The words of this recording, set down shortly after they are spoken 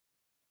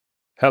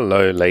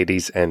Hello,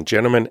 ladies and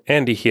gentlemen.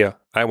 Andy here.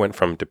 I went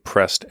from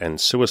depressed and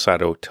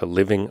suicidal to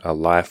living a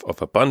life of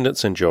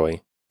abundance and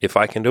joy. If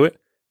I can do it,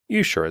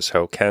 you sure as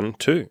hell can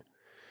too.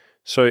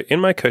 So in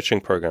my coaching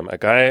program, a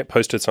guy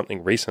posted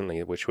something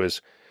recently which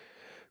was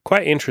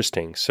quite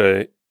interesting.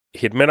 So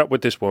he'd met up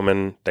with this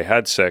woman, they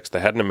had sex,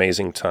 they had an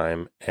amazing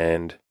time,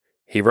 and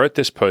he wrote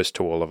this post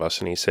to all of us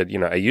and he said,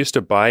 I used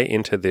to buy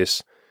into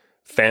this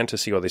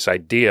fantasy or this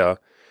idea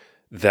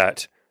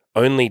that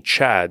only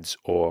chads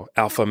or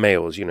alpha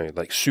males,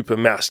 like super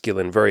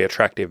masculine, very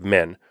attractive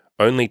men,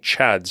 only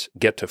chads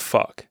get to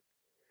fuck.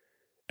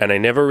 And I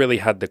never really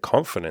had the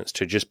confidence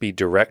to just be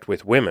direct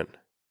with women.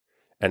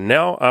 And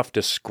now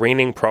after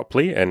screening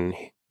properly, and,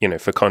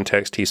 for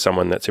context, he's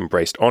someone that's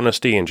embraced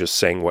honesty and just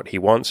saying what he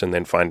wants and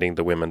then finding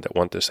the women that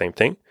want the same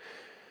thing.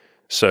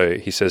 So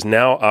he says,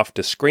 now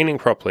after screening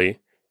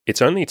properly,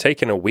 it's only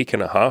taken a week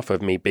and a half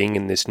of me being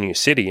in this new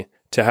city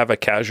to have a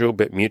casual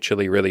but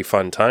mutually really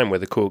fun time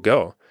with a cool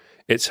girl.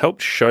 It's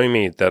helped show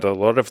me that a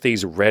lot of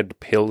these red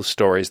pill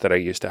stories that I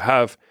used to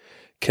have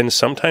can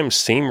sometimes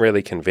seem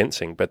really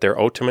convincing, but they're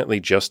ultimately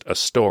just a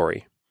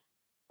story.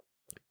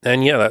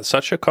 And yeah, that's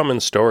such a common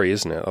story,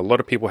 isn't it? A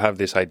lot of people have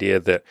this idea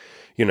that,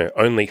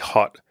 only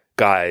hot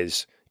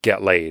guys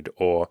get laid,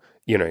 or,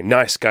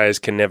 nice guys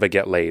can never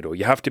get laid, or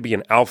you have to be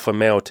an alpha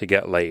male to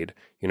get laid.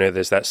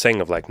 There's that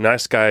saying of like,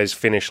 nice guys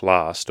finish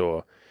last,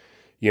 or,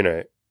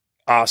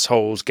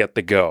 assholes get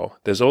the girl.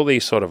 There's all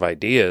these sort of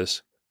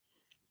ideas.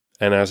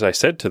 And as I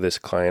said to this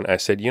client, I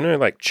said,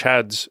 like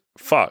chads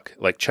fuck,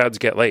 like chads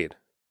get laid.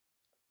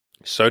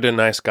 So do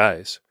nice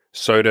guys.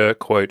 So do,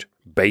 quote,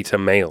 beta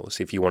males,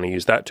 if you want to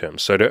use that term.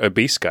 So do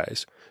obese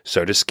guys.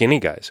 So do skinny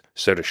guys.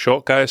 So do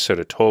short guys. So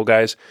do tall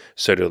guys.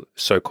 So do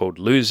so-called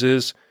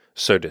losers.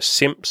 So do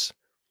simps.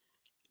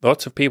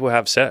 Lots of people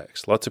have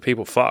sex. Lots of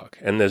people fuck.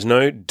 And there's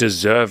no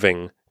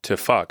deserving to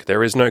fuck.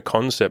 There is no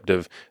concept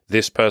of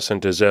this person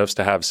deserves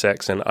to have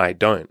sex and I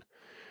don't.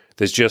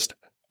 There's just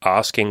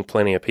asking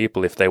plenty of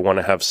people if they want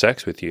to have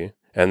sex with you,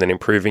 and then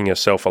improving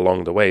yourself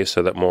along the way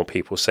so that more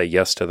people say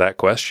yes to that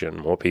question,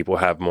 more people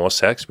have more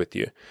sex with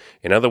you.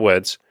 In other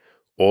words,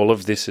 all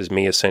of this is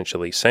me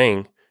essentially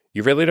saying,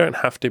 you really don't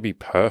have to be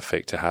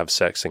perfect to have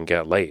sex and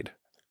get laid.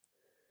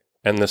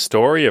 And the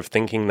story of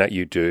thinking that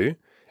you do,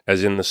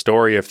 as in the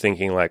story of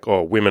thinking like,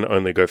 oh, women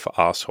only go for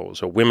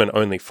assholes, or women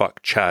only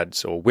fuck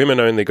chads, or women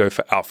only go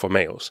for alpha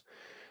males,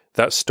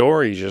 that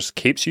story just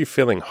keeps you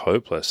feeling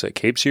hopeless. It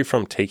keeps you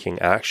from taking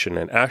action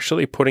and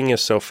actually putting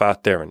yourself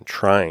out there and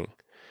trying.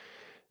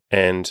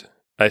 And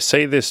I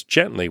say this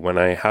gently when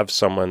I have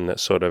someone that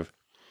sort of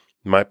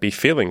might be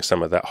feeling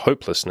some of that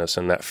hopelessness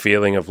and that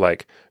feeling of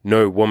like,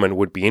 no woman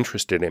would be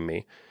interested in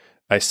me.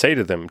 I say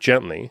to them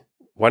gently,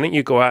 why don't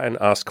you go out and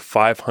ask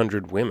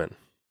 500 women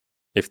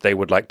if they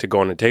would like to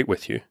go on a date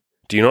with you?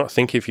 Do you not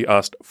think if you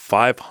asked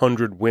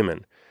 500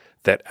 women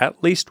that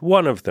at least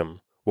one of them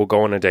will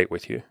go on a date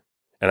with you?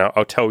 And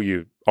I'll tell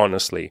you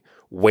honestly,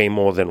 way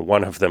more than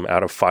one of them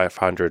out of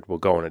 500 will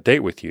go on a date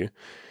with you.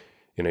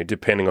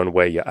 Depending on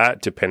where you're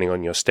at, depending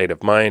on your state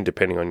of mind,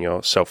 depending on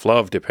your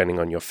self-love, depending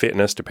on your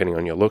fitness, depending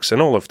on your looks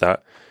and all of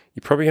that,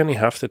 you probably only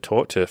have to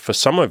talk to, for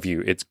some of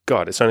you, it's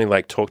only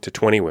like talk to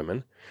 20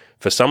 women.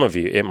 For some of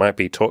you, it might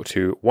be talk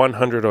to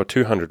 100 or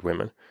 200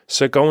 women.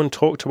 So go and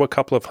talk to a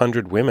couple of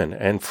hundred women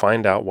and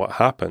find out what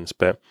happens.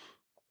 But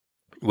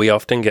we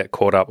often get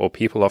caught up, or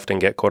people often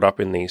get caught up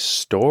in these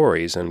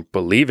stories and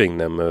believing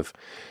them of,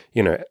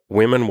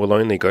 women will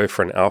only go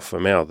for an alpha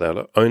male.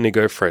 They'll only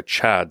go for a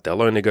chad.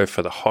 They'll only go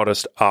for the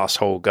hottest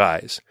asshole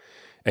guys.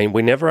 And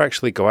we never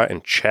actually go out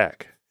and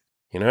check.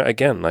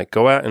 Again, like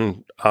go out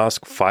and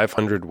ask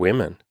 500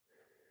 women.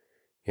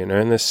 And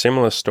there's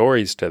similar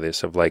stories to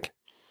this of like,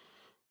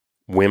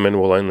 women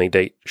will only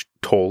date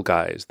tall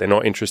guys. They're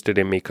not interested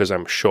in me because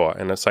I'm short.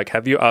 And it's like,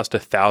 have you asked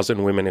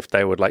 1,000 women if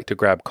they would like to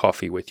grab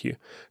coffee with you?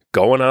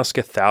 Go and ask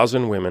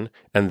 1,000 women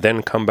and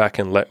then come back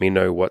and let me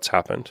know what's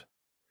happened.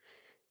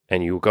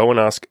 And you'll go and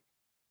ask,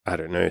 I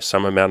don't know,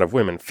 some amount of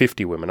women,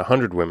 50 women,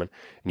 100 women,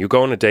 and you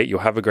go on a date, you'll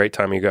have a great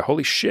time, and you go,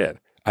 holy shit,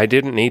 I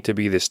didn't need to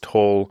be this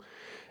tall,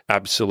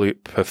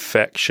 absolute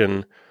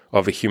perfection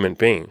of a human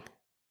being.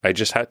 I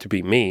just had to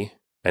be me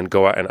and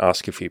go out and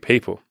ask a few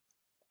people.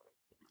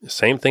 The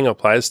same thing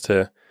applies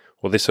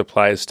this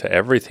applies to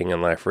everything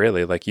in life,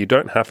 really. Like, you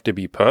don't have to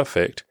be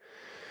perfect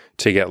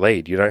to get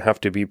laid. You don't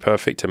have to be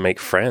perfect to make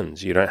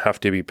friends. You don't have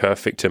to be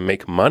perfect to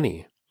make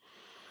money.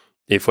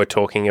 If we're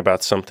talking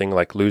about something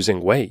like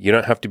losing weight, you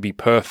don't have to be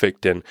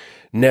perfect and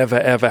never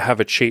ever have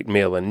a cheat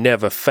meal and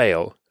never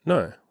fail.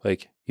 No,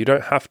 like you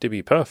don't have to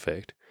be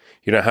perfect.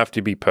 You don't have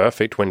to be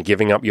perfect when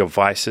giving up your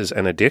vices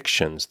and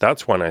addictions.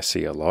 That's one I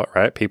see a lot,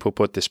 right? People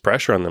put this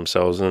pressure on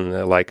themselves and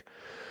they're like,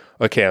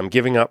 okay, I'm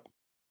giving up,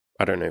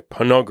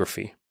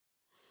 pornography.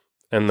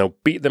 And they'll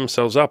beat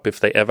themselves up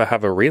if they ever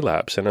have a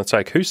relapse. And it's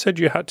like, who said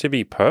you had to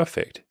be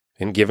perfect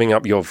in giving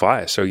up your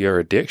vice or your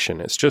addiction?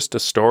 It's just a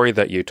story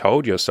that you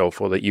told yourself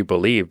or that you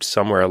believed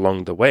somewhere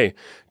along the way.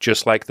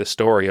 Just like the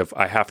story of,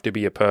 I have to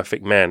be a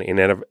perfect man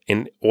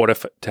in order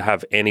to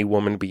have any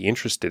woman be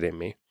interested in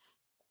me.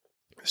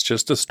 It's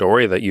just a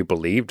story that you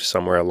believed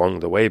somewhere along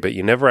the way, but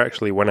you never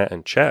actually went out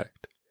and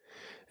checked.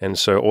 And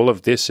so all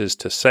of this is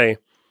to say,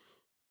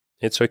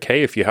 it's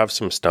okay if you have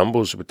some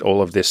stumbles with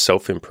all of this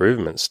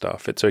self-improvement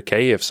stuff. It's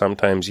okay if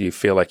sometimes you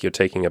feel like you're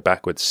taking a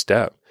backward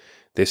step.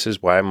 This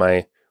is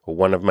why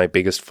one of my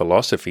biggest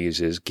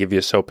philosophies is give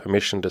yourself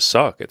permission to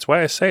suck. It's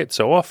why I say it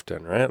so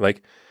often, right?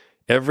 Like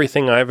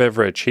everything I've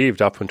ever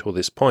achieved up until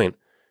this point,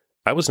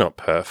 I was not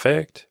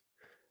perfect.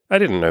 I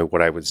didn't know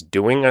what I was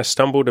doing. I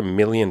stumbled a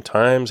million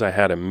times. I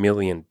had a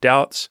million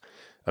doubts,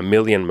 a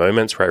million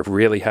moments where I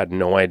really had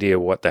no idea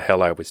what the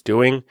hell I was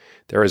doing.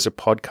 There is a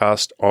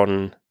podcast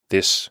on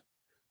this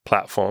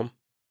platform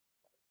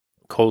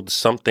called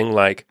something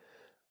like,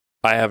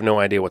 I have no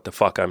idea what the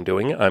fuck I'm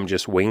doing. I'm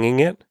just winging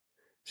it.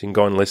 So you can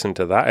go and listen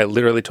to that. I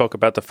literally talk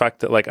about the fact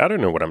that like, I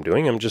don't know what I'm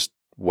doing. I'm just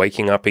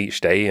waking up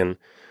each day and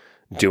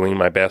doing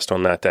my best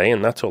on that day.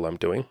 And that's all I'm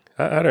doing.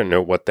 I don't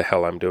know what the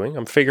hell I'm doing.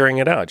 I'm figuring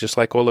it out just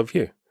like all of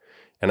you.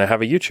 And I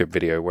have a YouTube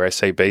video where I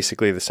say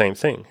basically the same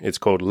thing. It's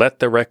called Let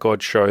the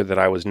Record Show That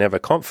I Was Never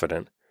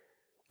Confident.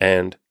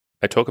 And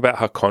I talk about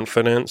how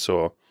confidence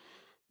or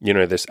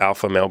this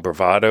alpha male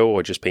bravado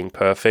or just being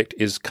perfect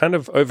is kind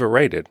of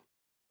overrated.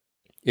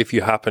 If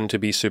you happen to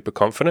be super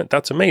confident,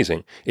 that's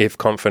amazing. If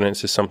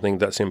confidence is something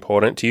that's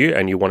important to you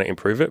and you want to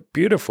improve it,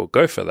 beautiful,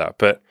 go for that.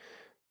 But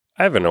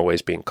I haven't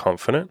always been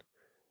confident.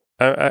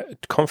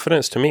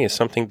 Confidence to me is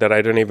something that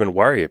I don't even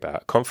worry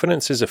about.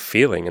 Confidence is a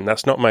feeling, and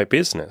that's not my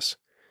business.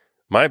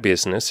 My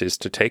business is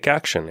to take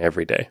action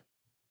every day,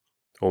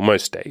 or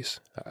most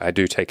days. I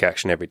do take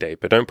action every day,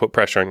 but don't put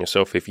pressure on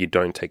yourself if you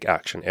don't take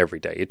action every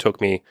day. It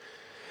took me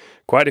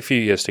quite a few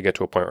years to get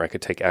to a point where I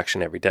could take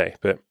action every day.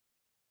 But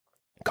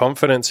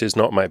confidence is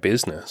not my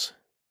business.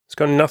 It's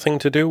got nothing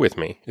to do with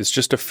me. It's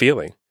just a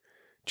feeling.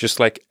 Just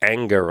like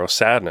anger or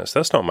sadness,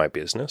 that's not my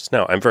business.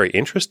 Now, I'm very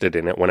interested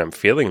in it when I'm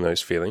feeling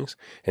those feelings.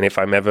 And if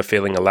I'm ever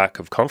feeling a lack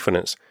of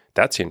confidence,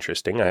 that's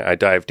interesting. I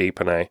dive deep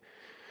and I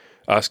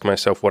ask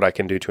myself what I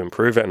can do to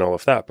improve it and all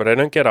of that. But I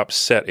don't get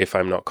upset if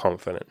I'm not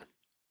confident.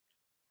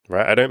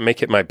 Right? I don't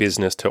make it my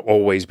business to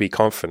always be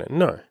confident.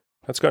 No,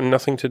 that's got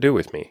nothing to do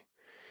with me.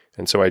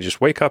 And so I just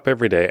wake up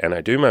every day and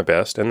I do my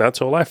best, and that's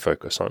all I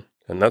focus on.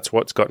 And that's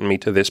what's gotten me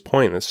to this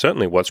point. It's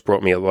certainly what's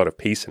brought me a lot of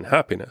peace and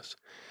happiness.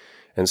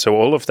 And so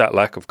all of that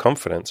lack of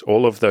confidence,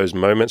 all of those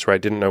moments where I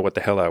didn't know what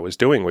the hell I was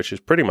doing, which is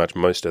pretty much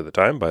most of the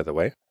time, by the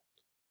way,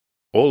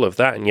 all of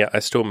that, and yet I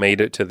still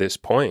made it to this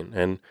point.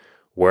 And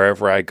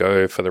wherever I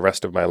go for the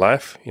rest of my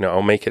life,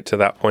 I'll make it to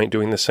that point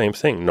doing the same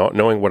thing, not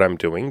knowing what I'm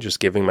doing, just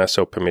giving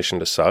myself permission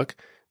to suck,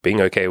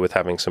 being okay with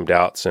having some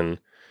doubts and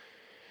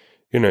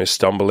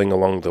stumbling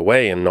along the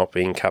way and not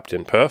being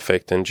Captain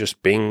Perfect and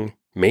just being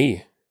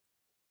me.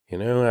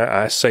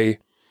 I say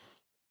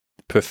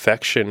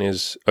perfection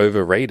is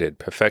overrated.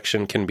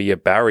 Perfection can be a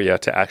barrier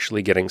to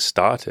actually getting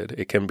started.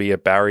 It can be a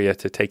barrier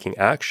to taking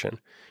action.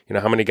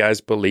 How many guys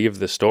believe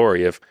the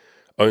story of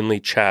only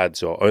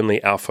Chads or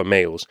only alpha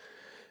males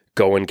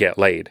go and get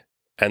laid,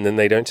 and then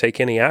they don't take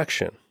any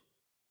action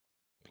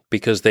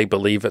because they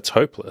believe it's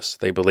hopeless.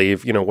 They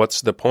believe,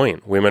 what's the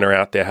point? Women are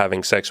out there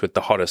having sex with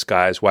the hottest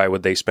guys. Why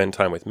would they spend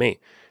time with me?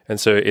 And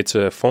so it's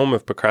a form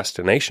of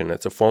procrastination.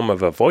 It's a form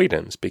of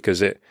avoidance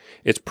because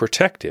it's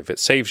protective. It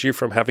saves you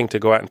from having to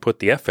go out and put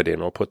the effort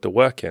in or put the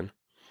work in.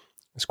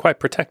 It's quite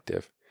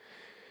protective.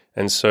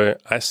 And so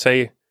I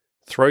say,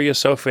 throw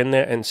yourself in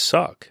there and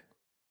suck.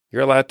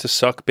 You're allowed to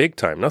suck big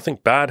time. Nothing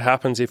bad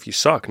happens if you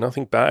suck.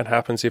 Nothing bad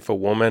happens if a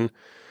woman,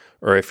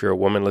 or if you're a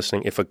woman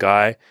listening, if a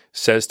guy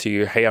says to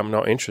you, hey, I'm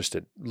not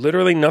interested.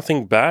 Literally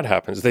nothing bad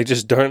happens. They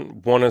just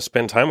don't want to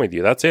spend time with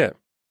you. That's it.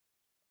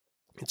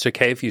 It's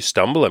okay if you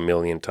stumble a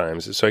million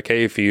times. It's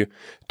okay if you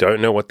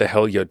don't know what the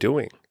hell you're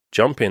doing.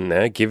 Jump in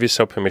there, give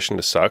yourself permission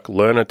to suck,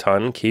 learn a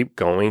ton, keep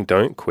going,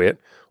 don't quit.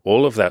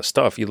 All of that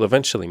stuff, you'll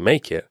eventually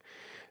make it.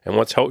 And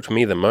what's helped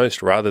me the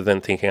most, rather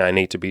than thinking I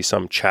need to be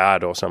some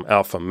Chad or some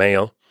alpha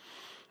male,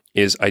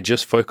 is I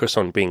just focus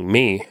on being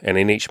me, and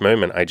in each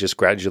moment I just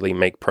gradually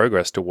make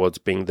progress towards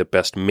being the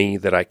best me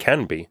that I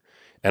can be.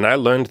 And I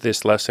learned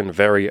this lesson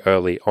very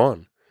early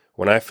on.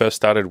 When I first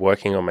started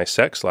working on my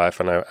sex life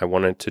and I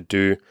wanted to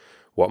do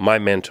what my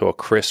mentor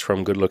Chris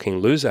from Good Looking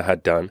Loser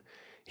had done,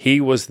 he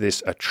was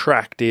this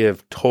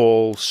attractive,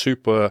 tall,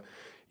 super,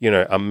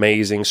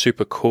 amazing,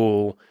 super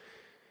cool,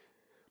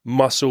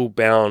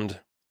 muscle-bound,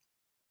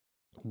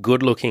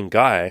 good-looking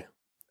guy.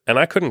 And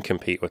I couldn't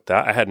compete with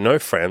that. I had no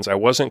friends. I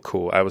wasn't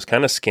cool. I was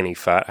kind of skinny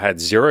fat. I had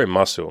zero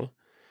muscle.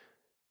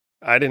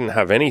 I didn't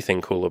have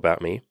anything cool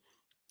about me.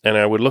 And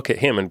I would look at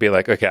him and be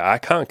like, okay, I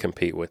can't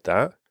compete with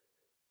that.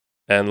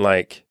 And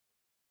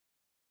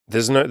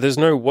there's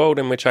no world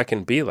in which I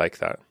can be like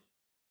that.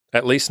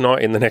 At least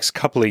not in the next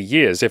couple of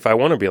years. If I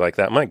want to be like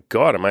that, my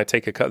God, I might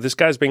take a cut. This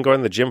guy's been going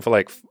to the gym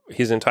for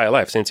his entire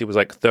life, since he was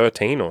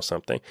 13 or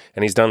something.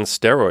 And he's done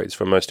steroids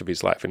for most of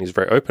his life. And he's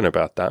very open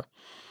about that.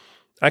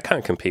 I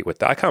can't compete with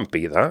that. I can't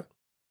be that.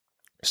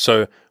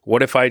 So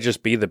what if I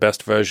just be the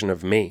best version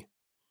of me?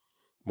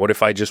 What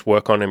if I just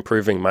work on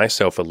improving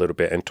myself a little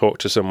bit and talk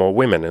to some more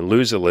women and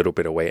lose a little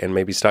bit of weight and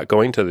maybe start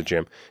going to the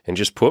gym and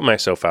just put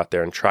myself out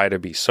there and try to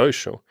be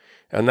social?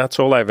 And that's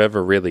all I've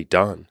ever really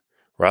done.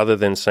 Rather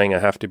than saying I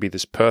have to be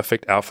this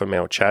perfect alpha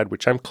male Chad,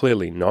 which I'm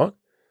clearly not.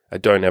 I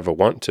don't ever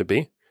want to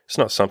be. It's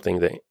not something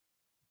that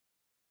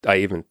I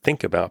even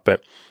think about,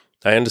 but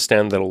I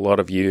understand that a lot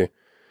of you,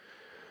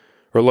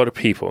 or a lot of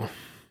people,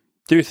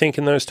 do think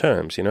in those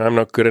terms. I'm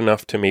not good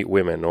enough to meet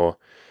women, or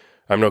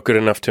I'm not good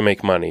enough to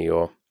make money,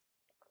 or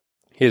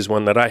here's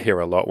one that I hear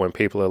a lot when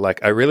people are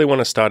like, I really want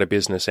to start a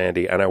business,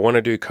 Andy, and I want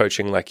to do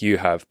coaching like you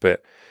have,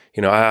 but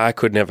I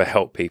could never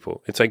help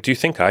people. It's like, do you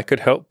think I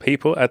could help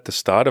people at the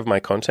start of my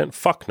content?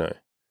 Fuck no.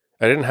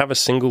 I didn't have a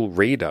single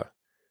reader.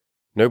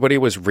 Nobody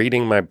was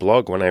reading my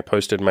blog when I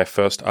posted my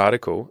first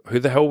article. Who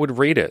the hell would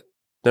read it?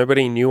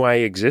 Nobody knew I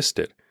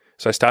existed.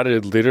 So I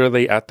started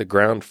literally at the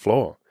ground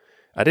floor.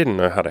 I didn't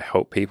know how to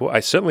help people. I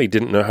certainly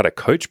didn't know how to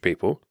coach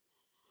people.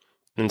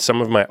 And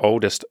some of my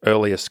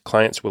earliest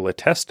clients will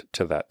attest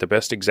to that. The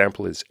best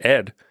example is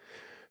Ed,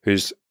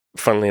 who's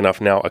funnily enough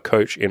now a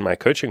coach in my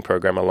coaching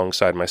program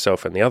alongside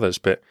myself and the others.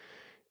 But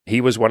he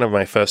was one of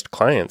my first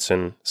clients.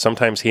 And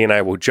sometimes he and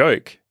I will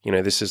joke,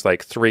 this is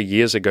like 3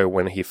 years ago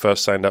when he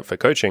first signed up for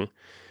coaching.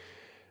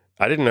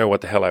 I didn't know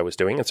what the hell I was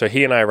doing. And so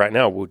he and I right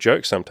now will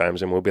joke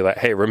sometimes and we'll be like,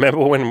 hey,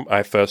 remember when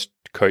I first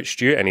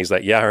coached you? And he's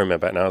like, yeah, I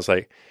remember. And I was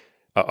like,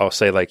 I'll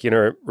say like,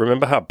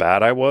 remember how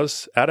bad I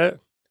was at it?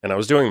 And I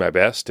was doing my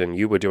best and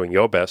you were doing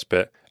your best,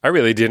 but I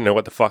really didn't know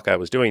what the fuck I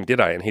was doing, did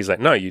I? And he's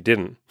like, no, you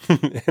didn't.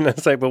 And I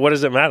was like, but what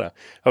does it matter?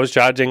 I was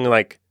charging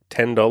like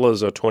 $10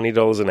 or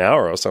 $20 an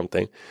hour or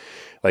something.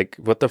 Like,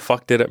 what the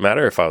fuck did it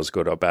matter if I was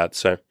good or bad?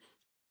 So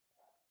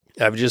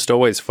I've just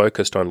always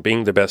focused on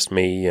being the best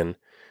me and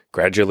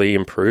gradually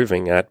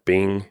improving at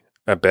being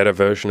a better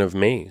version of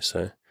me.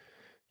 So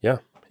yeah,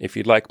 if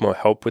you'd like more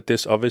help with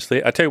this,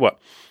 obviously, I tell you what,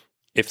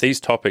 if these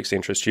topics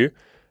interest you,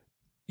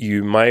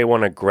 you may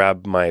want to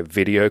grab my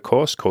video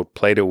course called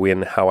Play to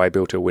Win, How I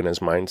Built a Winner's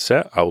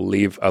Mindset. I'll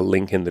leave a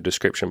link in the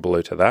description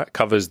below to that.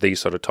 Covers these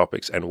sort of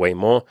topics and way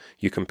more.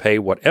 You can pay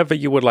whatever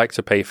you would like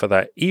to pay for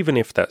that, even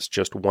if that's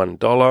just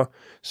 $1.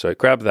 So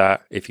grab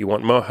that. If you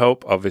want more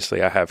help,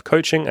 obviously I have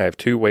coaching. I have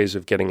 2 ways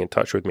of getting in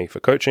touch with me for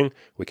coaching.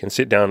 We can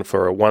sit down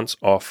for a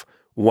once-off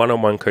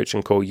one-on-one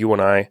coaching call, you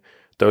and I.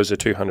 Those are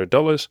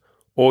 $200.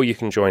 Or you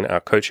can join our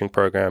coaching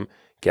program.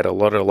 Get a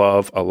lot of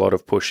love, a lot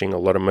of pushing, a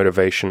lot of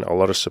motivation, a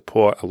lot of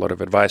support, a lot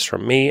of advice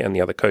from me and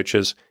the other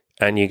coaches,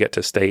 and you get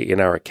to stay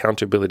in our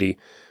accountability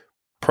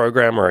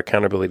program or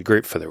accountability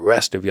group for the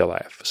rest of your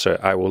life. So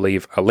I will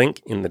leave a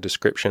link in the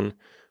description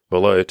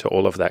below to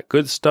all of that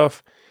good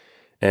stuff.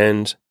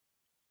 And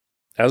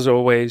as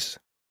always,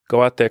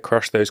 go out there,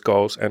 crush those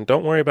goals, and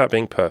don't worry about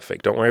being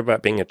perfect. Don't worry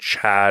about being a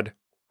Chad.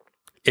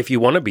 If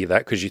you want to be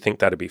that because you think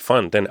that'd be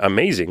fun, then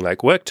amazing.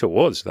 Like, work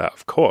towards that,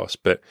 of course.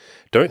 But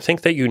don't think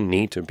that you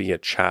need to be a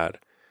Chad.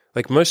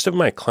 Like, most of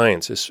my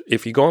clients,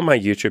 if you go on my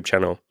YouTube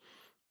channel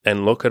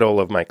and look at all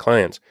of my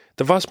clients,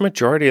 the vast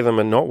majority of them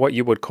are not what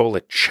you would call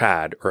a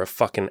Chad or a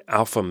fucking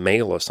alpha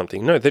male or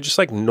something. No, they're just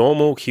like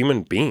normal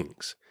human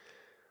beings.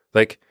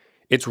 Like,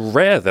 it's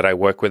rare that I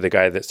work with a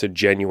guy that's a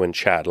genuine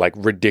Chad, like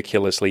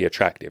ridiculously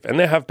attractive. And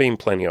there have been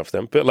plenty of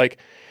them, but like,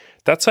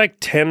 that's like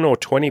 10 or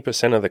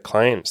 20% of the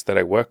clients that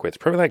I work with,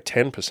 probably like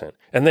 10%.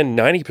 And then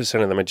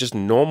 90% of them are just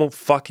normal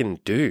fucking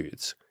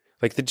dudes.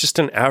 Like, they're just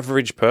an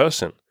average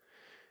person,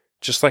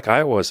 just like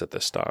I was at the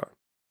start.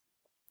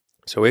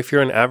 So if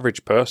you're an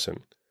average person,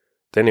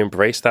 then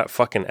embrace that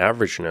fucking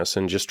averageness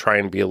and just try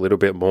and be a little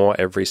bit more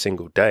every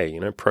single day.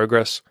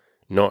 Progress,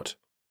 not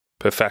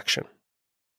perfection.